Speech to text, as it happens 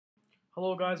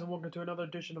Hello, guys, and welcome to another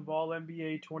edition of All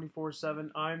NBA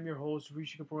 24/7. I'm your host,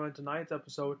 Rishi Kapoor, and tonight's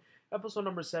episode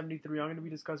number 73, I'm going to be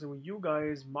discussing with you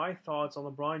guys my thoughts on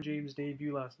LeBron James'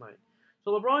 debut last night.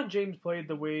 So, LeBron James played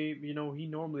the way, he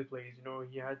normally plays.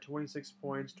 He had 26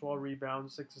 points, 12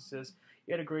 rebounds, 6 assists.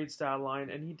 He had a great stat line,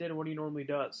 and he did what he normally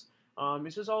does.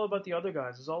 It's just all about the other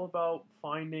guys. It's all about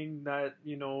finding that,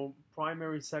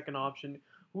 primary second option.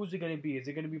 Who's it going to be? Is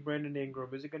it going to be Brandon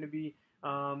Ingram? Is it going to be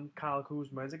Kyle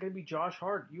Kuzma? Is it going to be Josh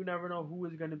Hart? You never know who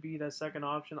is going to be that second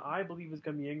option. I believe it's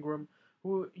going to be Ingram,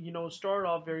 who, started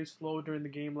off very slow during the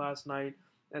game last night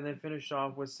and then finished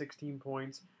off with 16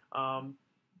 points.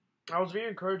 I was very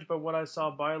encouraged by what I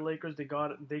saw by the Lakers. They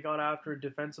got after it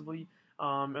defensively,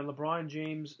 and LeBron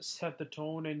James set the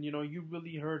tone. And you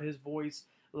really heard his voice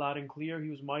loud and clear. He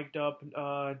was mic'd up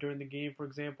during the game. For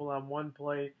example, on one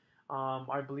play,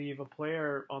 I believe a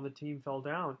player on the team fell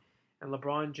down, and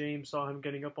LeBron James saw him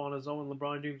getting up on his own.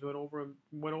 LeBron James went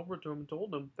over to him and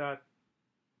told him that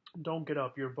don't get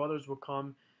up. Your brothers will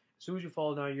come. As soon as you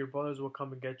fall down, your brothers will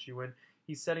come and get you. And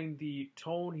he's setting the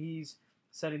tone. He's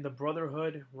setting the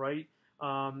brotherhood, right?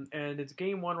 And it's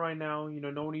game one right now.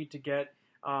 No need to get,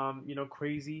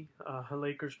 crazy,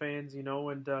 Lakers fans,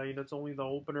 and, it's only the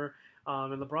opener.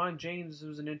 And LeBron James, this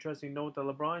was an interesting note that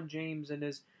LeBron James and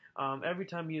his, every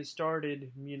time he has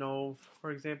started,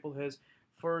 for example, his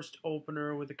first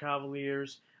opener with the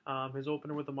Cavaliers, his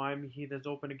opener with the Miami Heat, his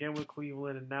open again with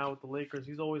Cleveland, and now with the Lakers,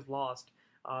 he's always lost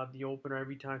the opener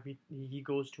every time he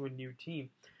goes to a new team.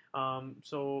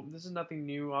 So this is nothing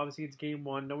new. Obviously, it's game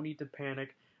one. No need to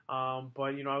panic.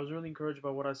 But I was really encouraged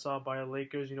by what I saw by the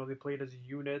Lakers. They played as a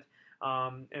unit,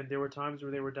 and there were times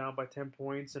where they were down by 10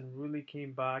 points and really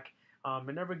came back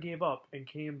and never gave up and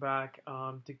came back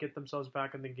to get themselves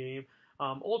back in the game.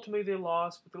 Ultimately, they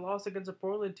lost, but they lost against a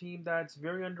Portland team that's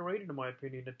very underrated, in my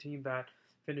opinion. A team that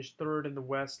finished third in the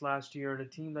West last year, and a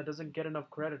team that doesn't get enough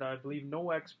credit. I believe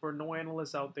no expert, no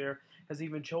analyst out there has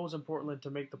even chosen Portland to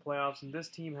make the playoffs, and this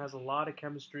team has a lot of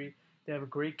chemistry. They have a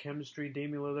great chemistry.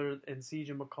 Damian Lillard and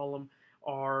CJ McCollum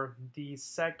are the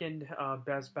second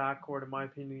best backcourt, in my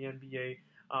opinion, in the NBA.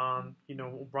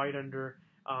 Right under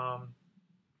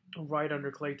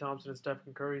Klay Thompson and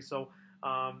Stephen Curry. So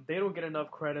they don't get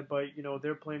enough credit, but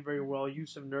they're playing very well.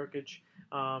 Yusuf Nurkic,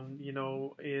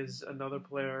 is another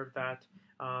player that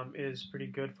is pretty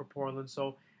good for Portland.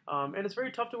 So and it's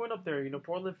very tough to win up there.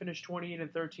 Portland finished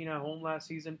 28-13 at home last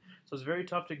season, so it's very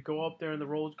tough to go up there in the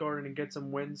Rose Garden and get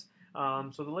some wins.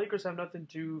 So the Lakers have nothing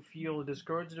to feel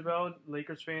discouraged about.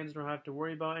 Lakers fans don't have to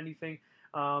worry about anything.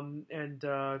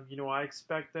 I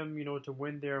expect them, to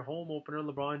win their home opener.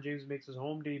 LeBron James makes his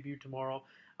home debut tomorrow,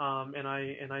 and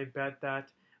I bet that,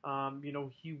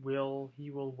 he will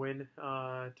win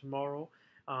tomorrow.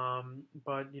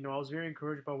 But I was very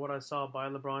encouraged by what I saw by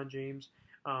LeBron James,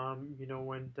 and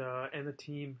the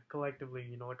team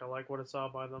collectively. I like what I saw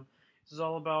by them. This is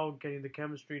all about getting the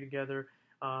chemistry together,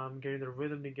 getting the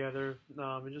rhythm together,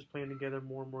 and just playing together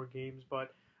more and more games.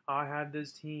 But I had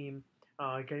this team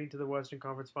getting to the Western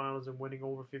Conference Finals and winning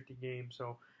over 50 games.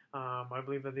 So I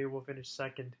believe that they will finish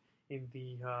second in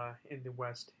the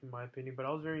West, in my opinion. But I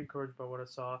was very encouraged by what I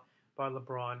saw by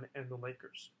LeBron and the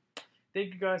Lakers.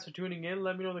 Thank you guys for tuning in.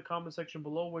 Let me know in the comment section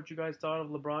below what you guys thought of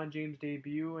LeBron James'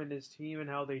 debut and his team and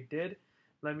how they did.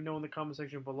 Let me know in the comment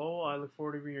section below. I look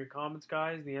forward to reading your comments,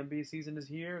 guys. The NBA season is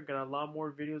here. Got a lot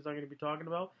more videos I'm going to be talking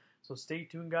about. So stay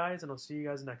tuned, guys, and I'll see you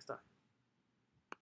guys next time.